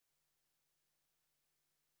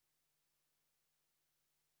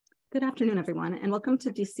Good afternoon, everyone, and welcome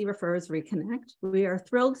to DC Refers Reconnect. We are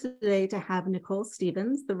thrilled today to have Nicole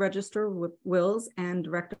Stevens, the Register of Wills and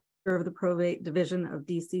Director of the Probate Division of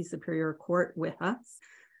D.C. Superior Court, with us.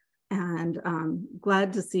 And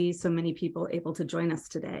glad to see so many people able to join us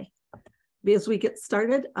today. As we get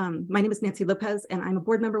started, my name is Nancy Lopez, and I'm a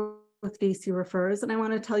board member with DC Refers, and I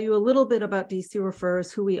want to tell you a little bit about DC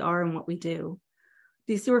Refers, who we are and what we do.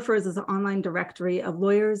 DC Refers is an online directory of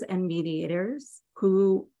lawyers and mediators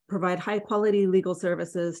who provide high quality legal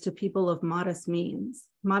services to people of modest means.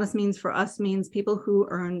 Modest means for us means people who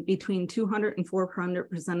earn between 200 and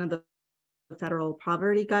 400% of the federal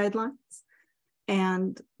poverty guidelines.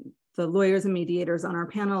 And the lawyers and mediators on our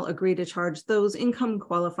panel agree to charge those income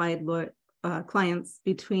qualified clients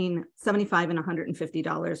between $75 and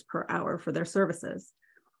 $150 per hour for their services.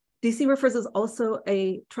 DC Refers is also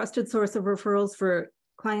a trusted source of referrals for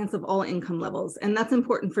clients of all income levels, and that's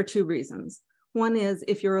important for two reasons. One is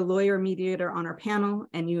if you're a lawyer mediator on our panel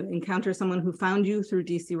and you encounter someone who found you through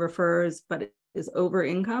DC Refers but is over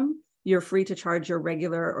income, you're free to charge your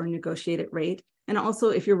regular or negotiated rate. And also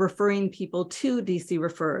if you're referring people to DC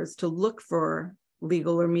Refers to look for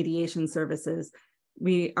legal or mediation services,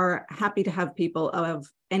 we are happy to have people of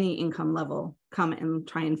any income level come and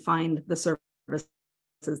try and find the services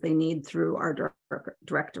they need through our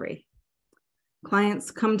directory. Clients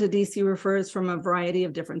come to DC Refers from a variety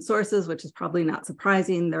of different sources, which is probably not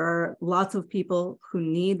surprising. There are lots of people who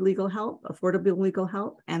need legal help, affordable legal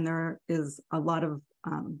help, and there is a lot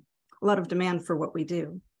of demand for what we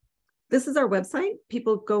do. This is our website.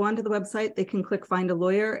 People go onto the website, they can click find a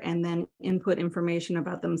lawyer and then input information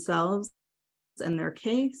about themselves and their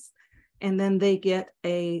case. And then they get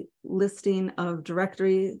a listing of a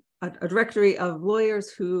directory of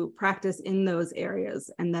lawyers who practice in those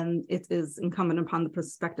areas. And then it is incumbent upon the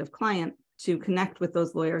prospective client to connect with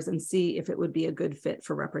those lawyers and see if it would be a good fit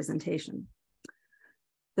for representation.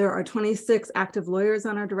 There are 26 active lawyers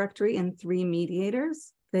on our directory and 3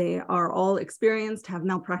 mediators. They are all experienced, have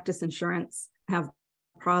malpractice insurance, have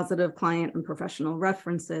positive client and professional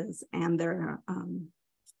references, and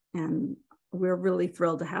we're really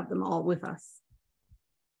thrilled to have them all with us.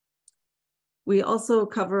 We also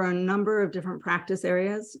cover a number of different practice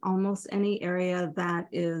areas. Almost any area that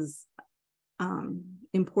is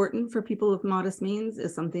important for people with modest means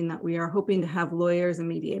is something that we are hoping to have lawyers and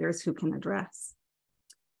mediators who can address.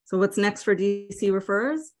 So what's next for DC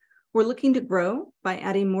Refers? We're looking to grow by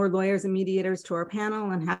adding more lawyers and mediators to our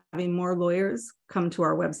panel and having more lawyers come to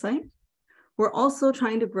our website. We're also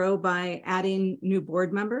trying to grow by adding new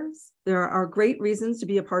board members. There are great reasons to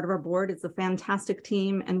be a part of our board. It's a fantastic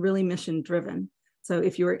team and really mission driven. So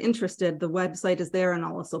if you are interested, the website is there and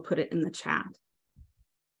I'll also put it in the chat.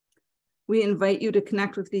 We invite you to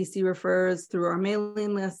connect with DC Refers through our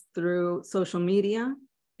mailing list, through social media,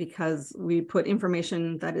 because we put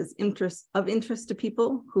information that is of interest to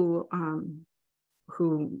people who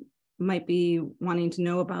might be wanting to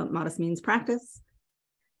know about modest means practice.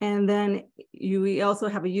 And then we also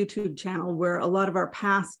have a YouTube channel where a lot of our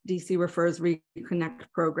past DC Refers Reconnect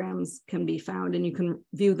programs can be found, and you can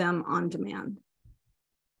view them on demand.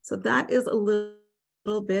 So that is a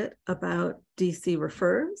little bit about DC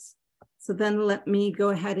Refers. So then let me go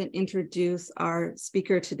ahead and introduce our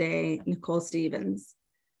speaker today, Nicole Stevens.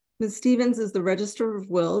 Ms. Stevens is the Register of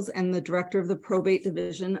Wills and the Director of the Probate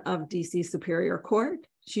Division of D.C. Superior Court.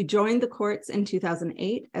 She joined the courts in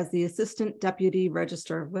 2008 as the Assistant Deputy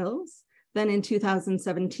Register of Wills. Then in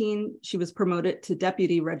 2017, she was promoted to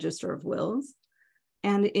Deputy Register of Wills.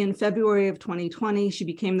 And in February of 2020, she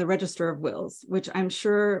became the Register of Wills, which I'm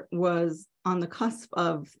sure was on the cusp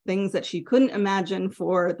of things that she couldn't imagine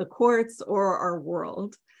for the courts or our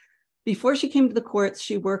world. Before she came to the courts,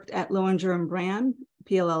 she worked at Lowinger & Brand,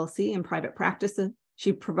 PLLC, in private practices.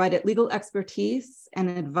 She provided legal expertise and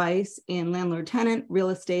advice in landlord-tenant, real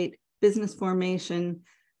estate, business formation,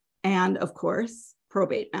 and of course,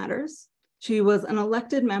 probate matters. She was an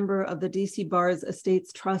elected member of the DC Bar's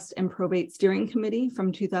Estates Trust and Probate Steering Committee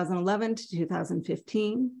from 2011 to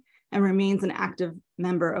 2015 and remains an active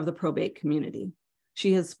member of the probate community.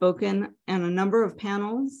 She has spoken on a number of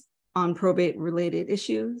panels on probate-related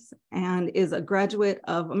issues and is a graduate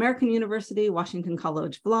of American University, Washington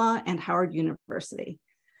College of Law, and Howard University.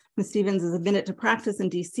 Ms. Stevens is admitted to practice in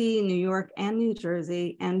DC, New York, and New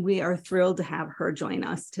Jersey, and we are thrilled to have her join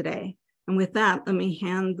us today. And with that, let me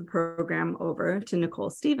hand the program over to Nicole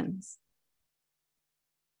Stevens.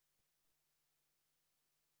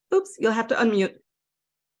 Oops, you'll have to unmute.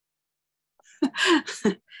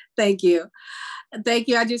 Thank you. Thank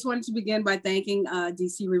you. I just wanted to begin by thanking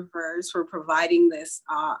DC Reverse for providing this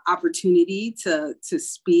opportunity to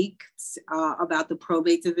speak about the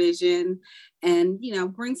probate division and,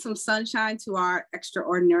 bring some sunshine to our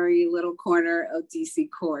extraordinary little corner of DC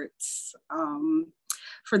courts.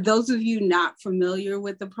 For those of you not familiar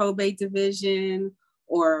with the probate division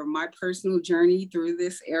or my personal journey through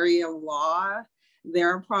this area of law,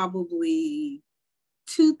 there are probably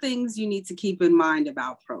two things you need to keep in mind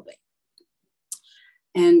about probate.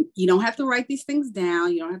 And you don't have to write these things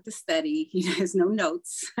down. You don't have to study. There's no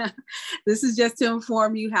notes. This is just to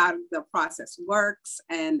inform you how the process works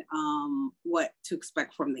and what to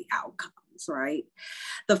expect from the outcomes, right?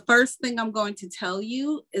 The first thing I'm going to tell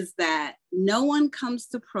you is that no one comes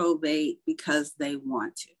to probate because they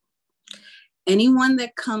want to. Anyone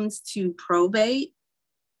that comes to probate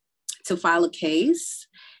to file a case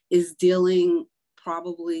is dealing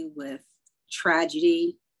probably with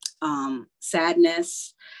tragedy,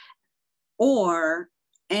 sadness,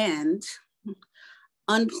 and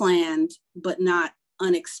unplanned but not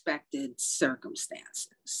unexpected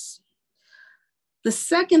circumstances. The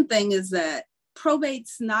second thing is that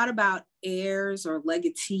probate's not about heirs or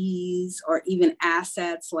legatees or even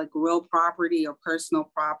assets like real property or personal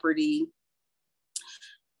property.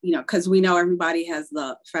 Because we know everybody has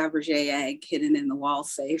the Fabergé egg hidden in the wall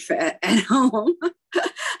safe at home.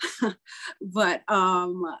 But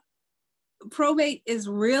probate is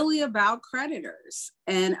really about creditors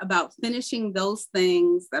and about finishing those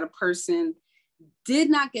things that a person did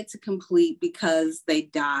not get to complete because they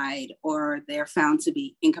died or they're found to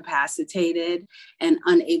be incapacitated and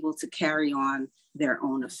unable to carry on their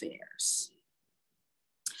own affairs.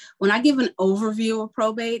 When I give an overview of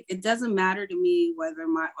probate, it doesn't matter to me whether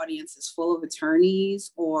my audience is full of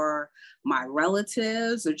attorneys or my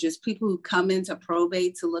relatives or just people who come into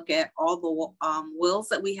probate to look at all the wills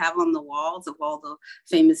that we have on the walls of all the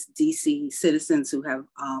famous DC citizens who have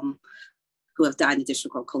died in the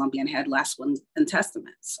District of Columbia and had last will and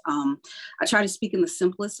testaments. I try to speak in the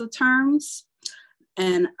simplest of terms.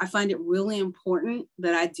 And I find it really important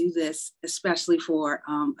that I do this, especially for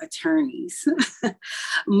attorneys,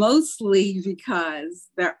 mostly because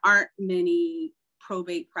there aren't many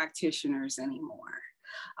probate practitioners anymore.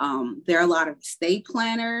 There are a lot of estate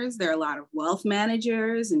planners, there are a lot of wealth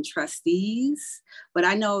managers and trustees, but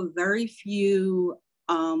I know very few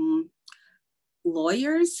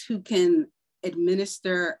lawyers who can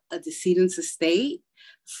administer a decedent's estate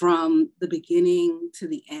from the beginning to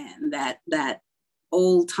the end, that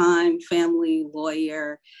old-time family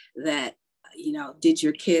lawyer that, did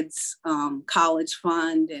your kids' college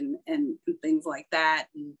fund and things like that,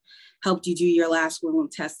 and helped you do your last will and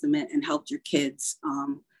testament and helped your kids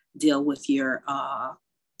deal with your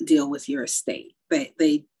estate.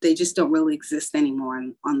 They just don't really exist anymore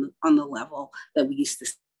on the level that we used to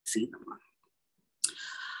see them on.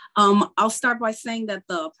 I'll start by saying that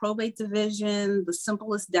the probate division, the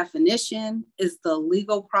simplest definition, is the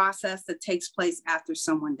legal process that takes place after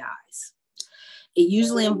someone dies. It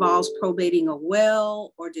usually involves probating a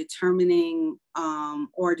will or determination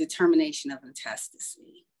of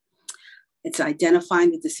intestacy. It's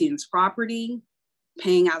identifying the decedent's property,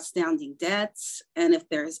 paying outstanding debts, and if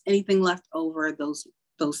there's anything left over, those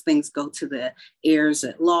things go to the heirs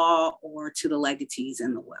at law or to the legatees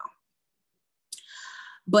in the will.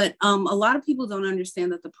 But a lot of people don't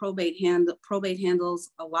understand that the probate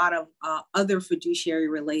handles a lot of other fiduciary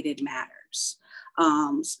related matters,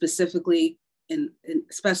 specifically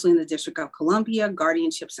especially in the District of Columbia,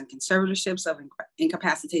 guardianships and conservatorships of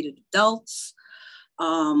incapacitated adults.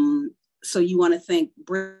 So you want to think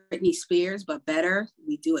Britney Spears, but better.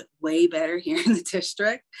 We do it way better here in the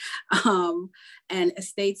district. And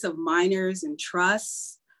estates of minors and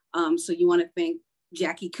trusts. So you want to think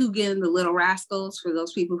Jackie Coogan, the Little Rascals, for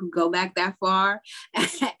those people who go back that far,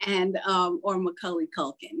 and or Macaulay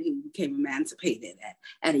Culkin, who became emancipated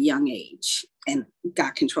at a young age and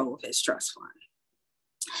got control of his trust fund.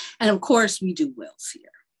 And of course, we do wills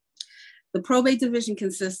here. The probate division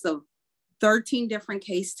consists of 13 different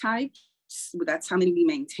case types. That's how many we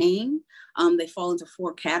maintain. They fall into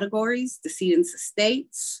 4 categories: decedent's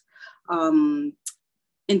estates,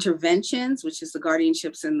 interventions, which is the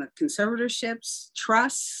guardianships and the conservatorships,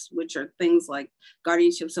 trusts, which are things like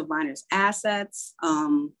guardianships of minors' assets,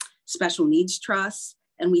 special needs trusts,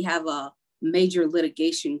 and we have a major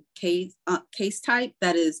litigation case type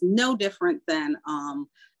that is no different than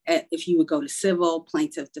if you would go to civil,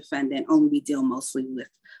 plaintiff, defendant, only we deal mostly with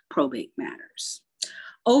probate matters.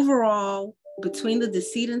 Overall, between the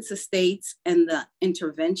decedent's estates and the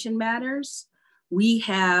intervention matters, we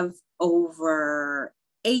have over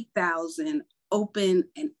 8,000 open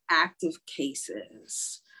and active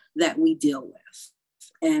cases that we deal with.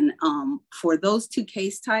 And for those two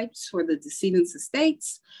case types, for the decedent's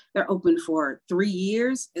estates, they're open for 3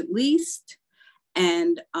 years at least.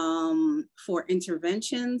 And for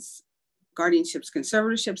interventions, guardianships,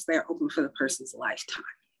 conservatorships, they're open for the person's lifetime.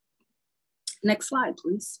 Next slide,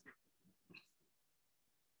 please.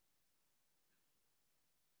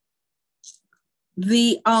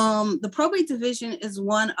 The probate division is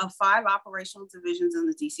one of 5 operational divisions in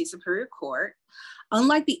the DC Superior Court.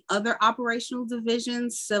 Unlike the other operational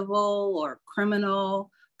divisions, civil or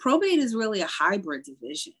criminal, probate is really a hybrid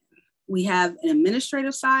division. We have an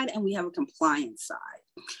administrative side and we have a compliance side.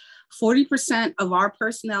 40% of our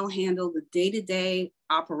personnel handle the day-to-day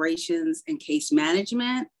operations and case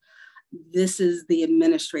management. This is the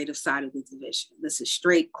administrative side of the division. This is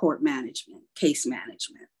straight court management, case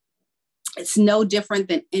management. It's no different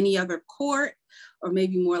than any other court, or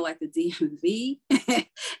maybe more like the DMV,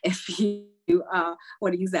 if you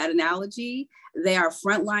want to use that analogy. They are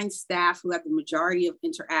frontline staff who have the majority of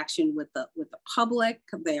interaction with the public.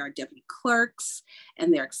 They are deputy clerks,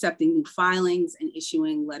 and they're accepting new filings and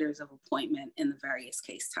issuing letters of appointment in the various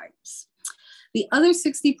case types. The other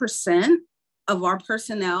 60% of our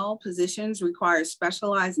personnel positions require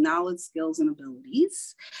specialized knowledge, skills, and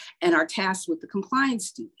abilities, and are tasked with the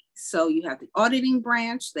compliance duties. So you have the auditing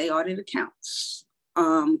branch, they audit accounts.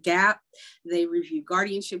 GAP, they review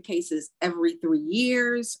guardianship cases every 3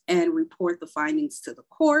 years and report the findings to the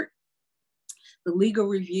court. The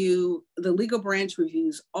legal branch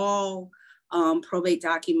reviews all probate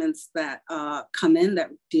documents that come in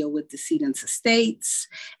that deal with decedent's estates,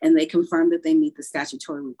 and they confirm that they meet the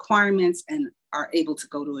statutory requirements and are able to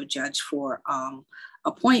go to a judge for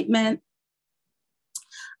appointment.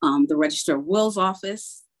 The Register of Wills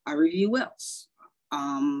office, I review wills.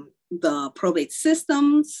 The probate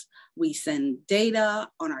systems, we send data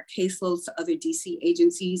on our caseloads to other DC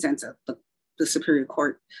agencies and to the Superior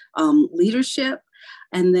Court leadership.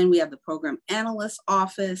 And then we have the program analyst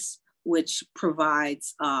office, which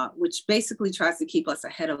provides, which basically tries to keep us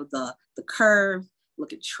ahead of the curve,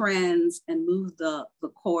 look at trends, and move the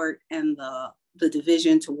court and the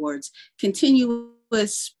division towards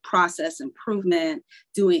continuous process improvement,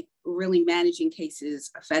 really managing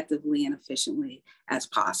cases effectively and efficiently as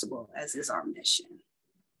possible, as is our mission.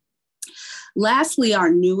 Lastly,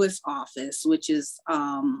 our newest office, which is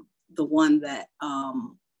the one that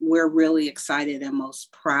we're really excited and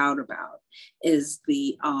most proud about, is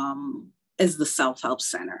the Self-Help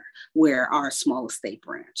Center, where our small estate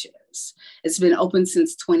branch is. It's been open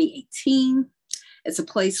since 2018. It's a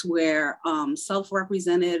place where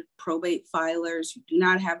self-represented probate filers who do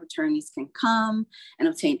not have attorneys can come and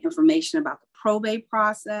obtain information about the probate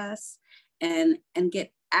process and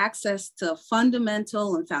get access to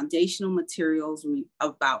fundamental and foundational materials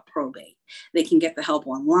about probate. They can get the help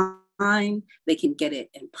online, they can get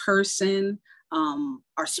it in person.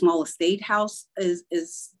 Our small estate house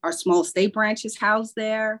our small estate branch is housed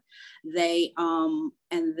there. They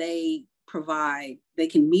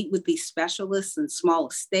can meet with these specialists in small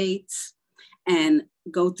estates and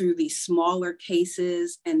go through these smaller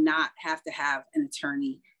cases and not have to have an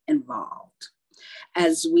attorney involved.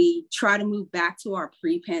 As we try to move back to our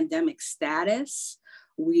pre-pandemic status,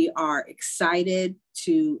 we are excited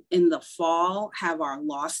to, in the fall, have our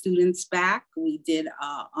law students back. We did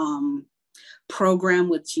a program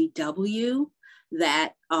with GW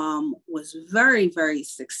that was very, very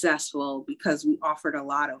successful because we offered a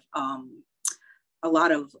lot of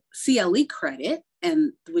CLE credit,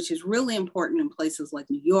 and which is really important in places like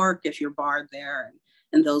New York, if you're barred there,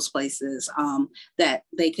 and those places, that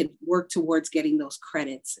they could work towards getting those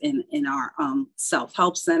credits in our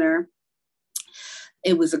self-help center.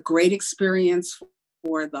 It was a great experience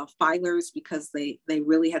for the filers because they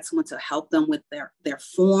really had someone to help them with their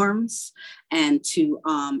forms and to,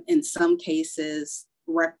 in some cases,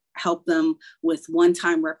 help them with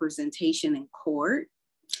one-time representation in court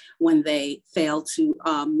when they fail to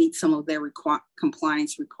meet some of their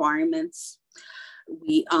compliance requirements.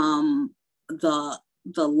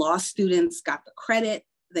 The law students got the credit.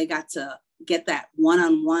 They got to get that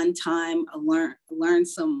one-on-one time, learn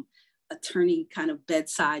some attorney kind of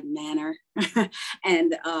bedside manner.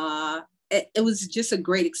 And it was just a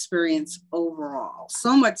great experience overall.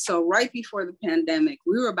 So much so, right before the pandemic,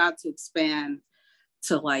 we were about to expand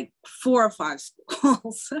to like 4 or 5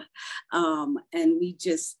 schools. And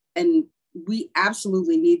we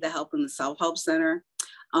absolutely need the help in the Self-Help Center.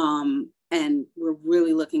 And we're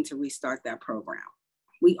really looking to restart that program.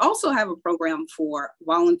 We also have a program for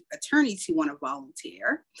attorneys who want to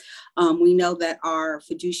volunteer. We know that our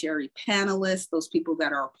fiduciary panelists, those people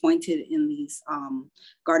that are appointed in these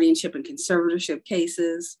guardianship and conservatorship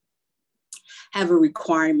cases, have a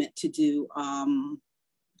requirement to do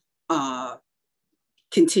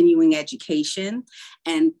continuing education.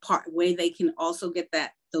 And part way they can also get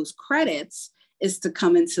those credits is to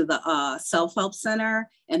come into the self-help center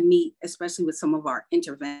and meet, especially with some of our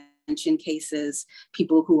intervention cases,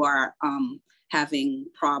 people who are having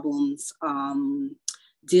problems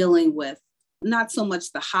dealing with not so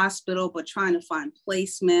much the hospital, but trying to find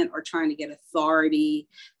placement or trying to get authority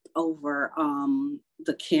over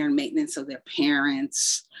the care and maintenance of their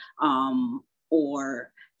parents,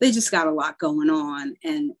 or they just got a lot going on,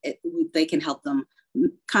 and they can help them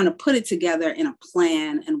kind of put it together in a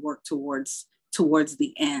plan and work towards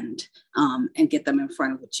the end, and get them in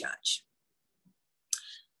front of a judge.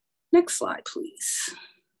 Next slide, please.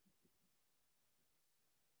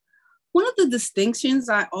 One of the distinctions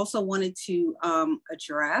I also wanted to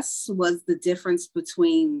address was the difference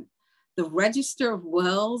between the Register of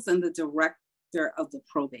Wills and the Director of the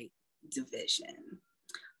Probate Division.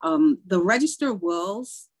 The Register of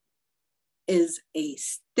Wills is a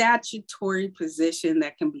statutory position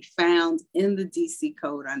that can be found in the DC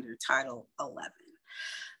Code under Title 11.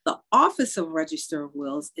 The Office of Register of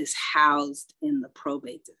Wills is housed in the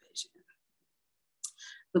Probate Division.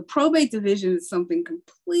 The Probate Division is something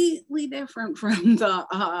completely different from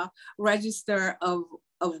the Register of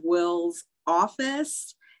Wills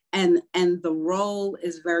office. And the role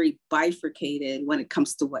is very bifurcated when it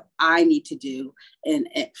comes to what I need to do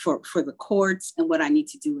for the courts and what I need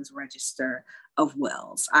to do as Register of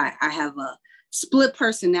Wills. I have a split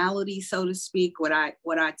personality, so to speak. What I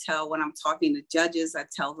tell when I'm talking to judges, I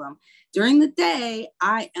tell them during the day,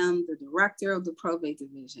 I am the director of the Probate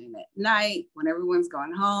Division. At night, when everyone's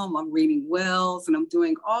gone home, I'm reading wills and I'm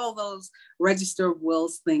doing all those Register of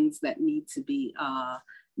Wills things that need to be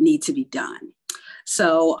done.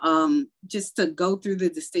 So just to go through the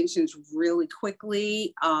distinctions really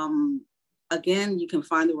quickly, again, you can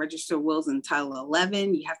find the Register of Wills in Title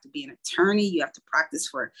 11. You have to be an attorney. You have to practice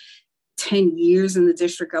for 10 years in the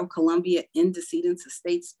District of Columbia, antecedents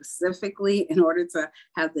estate specifically, in order to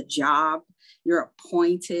have the job. You're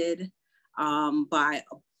appointed by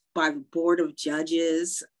the Board of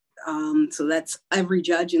Judges. So that's every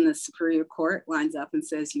judge in the Superior Court lines up and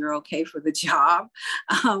says you're okay for the job.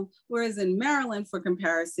 Whereas in Maryland, for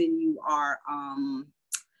comparison, you are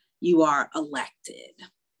elected.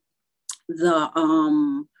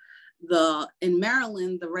 In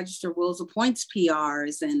Maryland, the Register of Wills appoints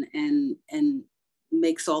PRs and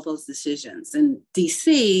makes all those decisions. In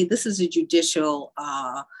DC, this is a judicial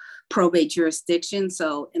probate jurisdiction.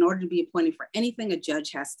 So in order to be appointed for anything, a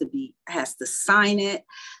judge has to sign it.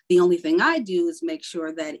 The only thing I do is make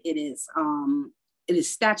sure that it is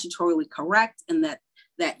statutorily correct and that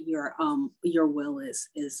your will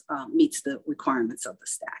meets the requirements of the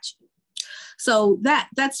statute. So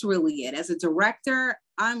that's really it. As a director,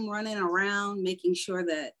 I'm running around making sure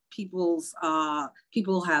that people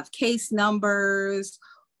have case numbers,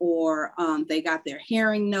 or they got their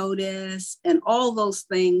hearing notice, and all those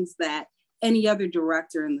things that any other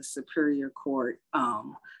director in the Superior Court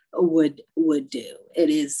would do. It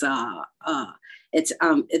is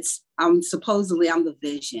supposedly I'm the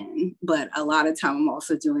vision, but a lot of time I'm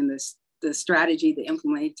also doing the strategy, the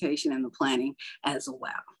implementation, and the planning as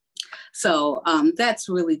well. So that's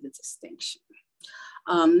really the distinction.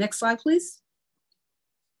 Next slide, please.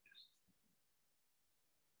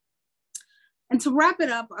 And to wrap it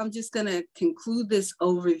up, I'm just going to conclude this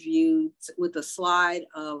overview with a slide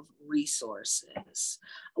of resources.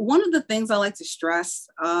 One of the things I like to stress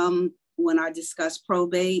when I discuss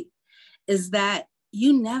probate is that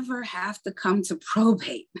you never have to come to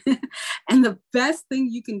probate. And the best thing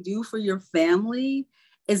you can do for your family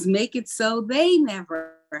is make it so they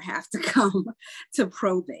never have to come to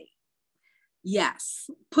probate. Yes,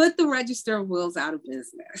 put the Register of Wills out of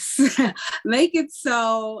business. Make it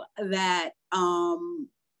so that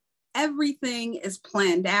everything is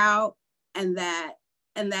planned out, and that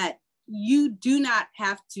you do not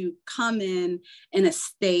have to come in a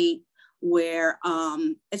state where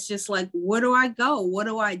it's just like, where do I go? What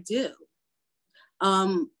do I do?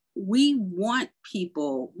 We want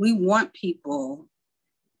people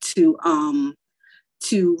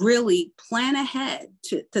to really plan ahead,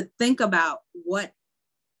 to think about what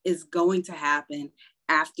is going to happen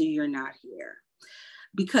after you're not here.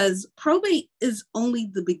 Because probate is only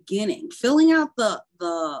the beginning. Filling out the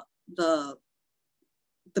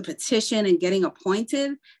the petition and getting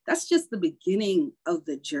appointed, that's just the beginning of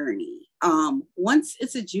the journey. Once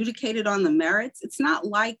it's adjudicated on the merits, it's not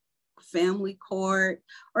like family court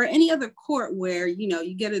or any other court where, you know,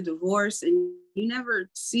 you get a divorce and you never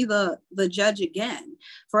see the judge again.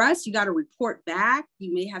 For us, you got to report back.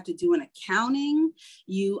 You may have to do an accounting.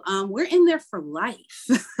 We're in there for life,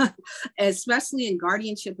 especially in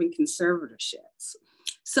guardianship and conservatorships.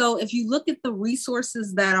 So if you look at the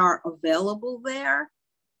resources that are available there,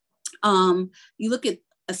 you look at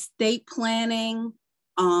estate planning,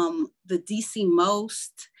 the DC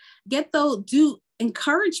Most,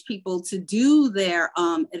 encourage people to do their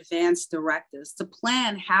advanced directives, to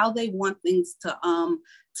plan how they want things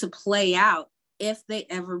to play out if they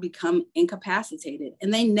ever become incapacitated.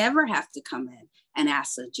 And they never have to come in and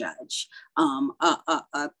ask a judge. An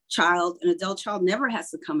adult child never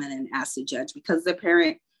has to come in and ask the judge because their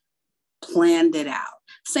parent planned it out.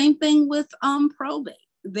 Same thing with probate.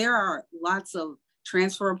 There are lots of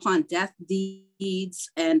transfer upon death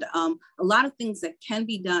deeds and a lot of things that can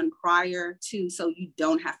be done prior to, so you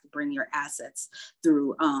don't have to bring your assets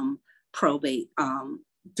through probate,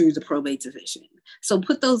 through the probate division. So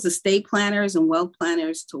put those estate planners and wealth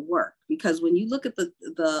planners to work, because when you look at the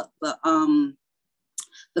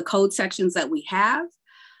code sections that we have,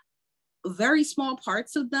 very small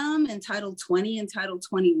parts of them in Title 20 and Title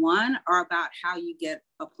 21 are about how you get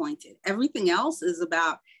appointed. Everything else is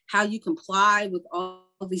about how you comply with all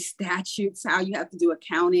these statutes, how you have to do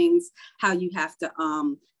accountings, how you have to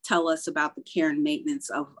tell us about the care and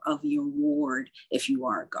maintenance of your ward if you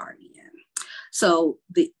are a guardian. So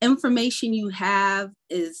the information you have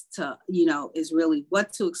is is really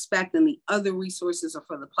what to expect, and the other resources are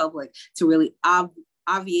for the public to really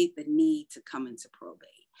obviate the need to come into probate.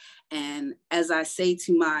 And as I say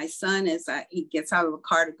to my son, he gets out of the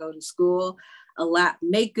car to go to school,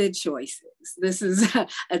 make good choices. This is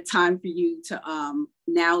a time for you to,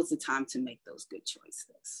 now is the time to make those good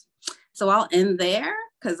choices. So I'll end there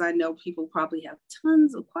because I know people probably have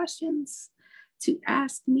tons of questions to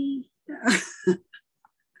ask me.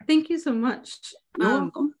 Thank you so much. You're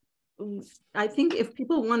welcome. I think if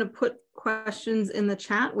people want to put questions in the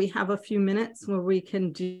chat, we have a few minutes where we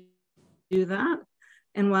can do that.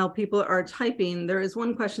 And while people are typing, there is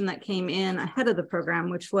one question that came in ahead of the program,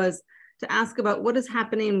 which was to ask about what is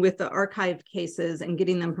happening with the archived cases and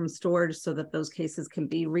getting them from storage so that those cases can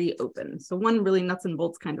be reopened. So one really nuts and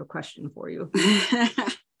bolts kind of question for you.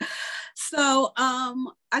 So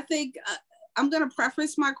I think I'm going to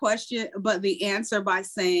preface my question, but the answer by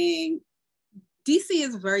saying DC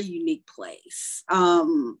is a very unique place.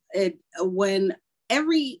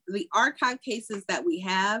 The archive cases that we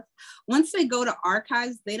have, once they go to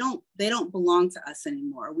archives, they don't belong to us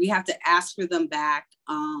anymore. We have to ask for them back,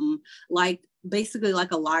 basically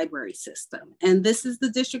like a library system. And this is the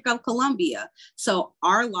District of Columbia. So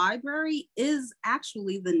our library is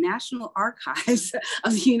actually the National Archives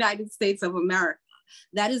of the United States of America.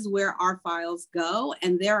 That is where our files go.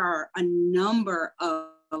 And there are a number of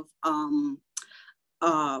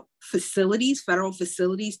facilities, federal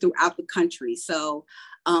facilities throughout the country. So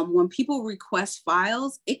when people request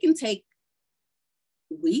files, it can take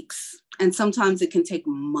weeks and sometimes it can take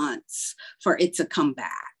months for it to come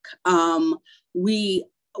back. We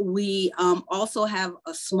also have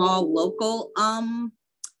a small local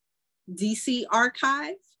DC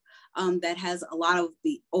archive that has a lot of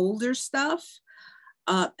the older stuff.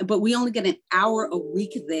 But we only get an hour a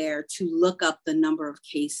week there to look up the number of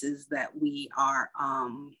cases that we are,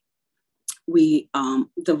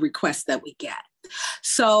 the requests that we get.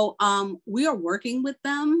 So we are working with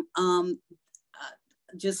them.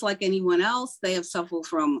 Just like anyone else, they have suffered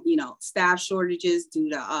from, staff shortages due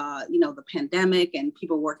to, the pandemic and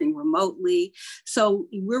people working remotely. So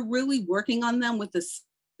we're really working on them with the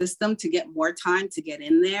system to get more time to get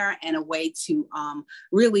in there and a way to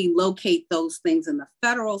really locate those things in the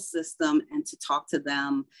federal system and to talk to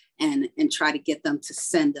them and try to get them to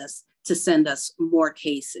send us more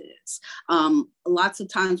cases. Lots of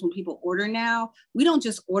times when people order now, we don't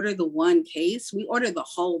just order the one case, we order the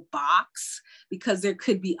whole box because there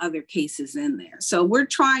could be other cases in there. So we're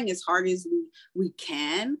trying as hard as we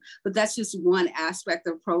can, but that's just one aspect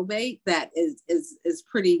of probate that is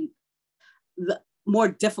pretty more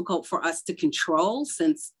difficult for us to control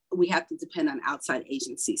since we have to depend on outside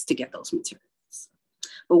agencies to get those materials.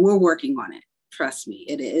 But we're working on it. Trust me,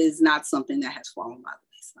 it is not something that has fallen by the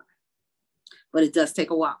wayside, but it does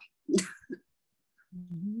take a while.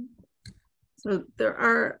 So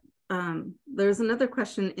there's another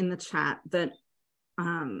question in the chat that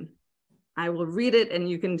I will read it and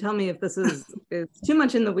you can tell me if this is too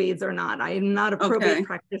much in the weeds or not. I am not a probate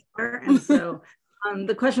practitioner, and so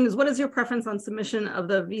The question is, what is your preference on submission of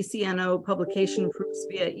the VCNO publication proofs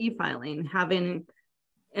via e-filing? Having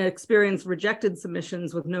experienced rejected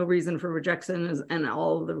submissions with no reason for rejection and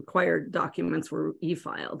all the required documents were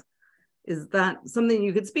e-filed. Is that something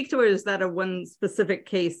you could speak to, or is that a one specific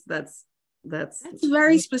case that's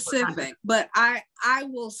very specific? But I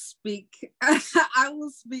will speak I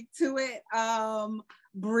will speak to it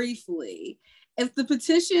briefly. If the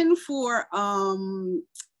petition for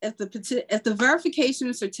if the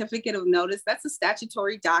verification certificate of notice, that's a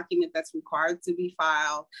statutory document that's required to be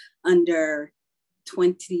filed under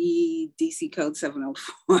 20 DC Code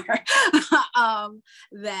 704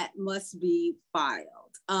 that must be filed.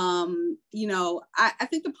 You know, I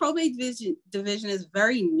think the probate division is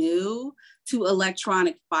very new to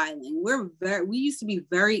electronic filing. We used to be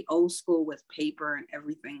very old school with paper and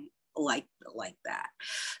everything like that.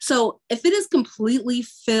 So if it is completely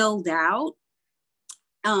filled out,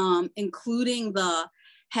 including the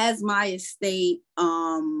has my estate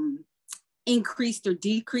increased or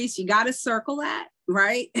decreased, you got to circle that,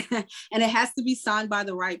 right? And it has to be signed by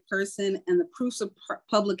the right person, and the proofs of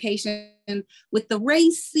publication with the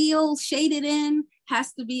raised seal shaded in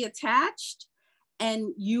has to be attached.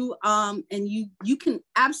 And you can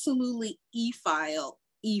absolutely e-file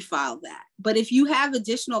that. But if you have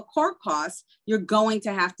additional court costs, you're going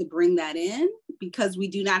to have to bring that in, because we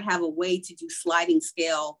do not have a way to do sliding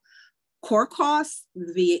scale court costs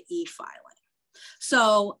via e-filing.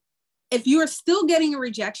 So if you are still getting a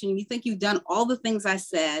rejection, you think you've done all the things I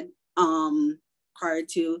said prior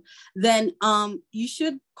to, then you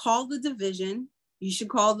should call the division. You should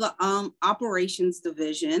call the operations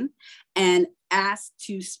division and ask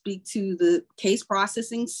to speak to the case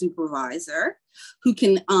processing supervisor, who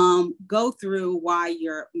can go through why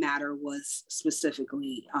your matter was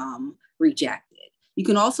specifically rejected. You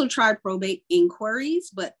can also try probate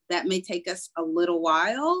inquiries, but that may take us a little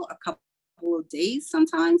while, a couple of days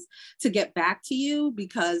sometimes, to get back to you,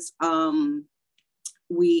 because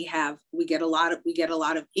we get a lot of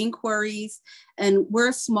inquiries, and we're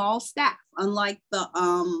a small staff. Unlike the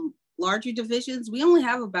larger divisions, we only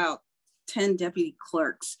have about 10 deputy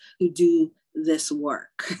clerks who do this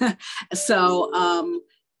work. So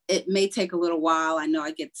it may take a little while. I know I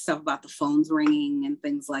get stuff about the phones ringing and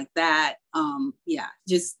things like that. Yeah,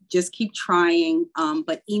 just keep trying.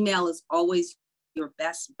 But email is always your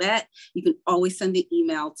best bet. You can always send an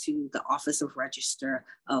email to the Office of Register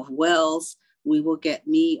of Wills. We will get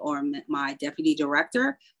me or my deputy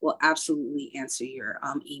director will absolutely answer your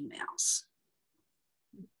emails.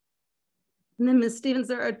 And then Ms. Stevens,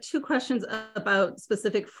 there are two questions about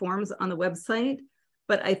specific forms on the website,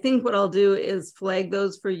 but I think what I'll do is flag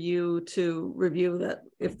those for you to review, that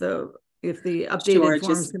if the updated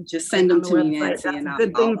forms just send them to me, Nancy, and that's a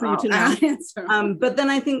good thing for you to know. But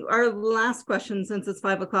then I think our last question, since it's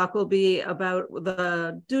 5 o'clock, will be about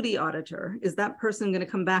the duty auditor. Is that person going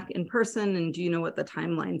to come back in person, and do you know what the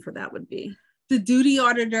timeline for that would be? The duty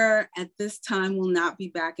auditor at this time will not be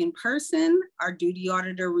back in person. Our duty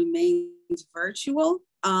auditor remains virtual.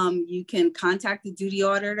 You can contact the duty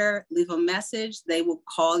auditor, leave a message. They will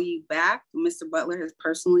call you back. Mr. Butler has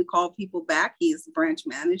personally called people back. He is the branch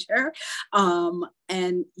manager.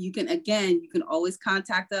 And you can always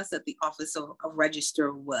contact us at the Office of Register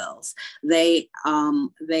of Wills. They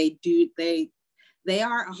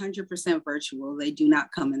are 100% virtual. They do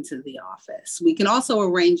not come into the office. We can also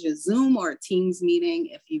arrange a Zoom or a Teams meeting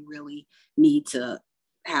if you really need to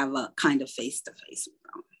have a kind of face-to-face with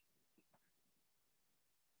them.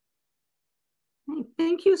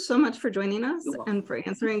 Thank you so much for joining us and for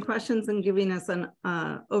answering questions and giving us an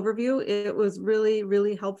overview. It was really,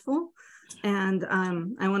 really helpful. And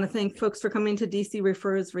I want to thank folks for coming to DC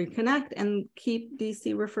Refers Reconnect, and keep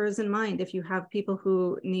DC Refers in mind if you have people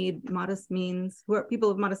who need modest means, people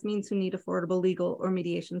of modest means who need affordable legal or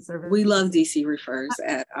mediation service. We love DC Refers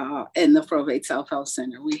in the Probate Self-Help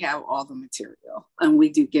Center. We have all the material, and we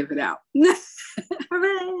do give it out. Hooray!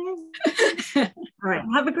 All right.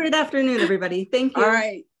 Have a great afternoon, everybody. Thank you. All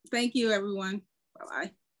right. Thank you, everyone.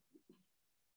 Bye-bye.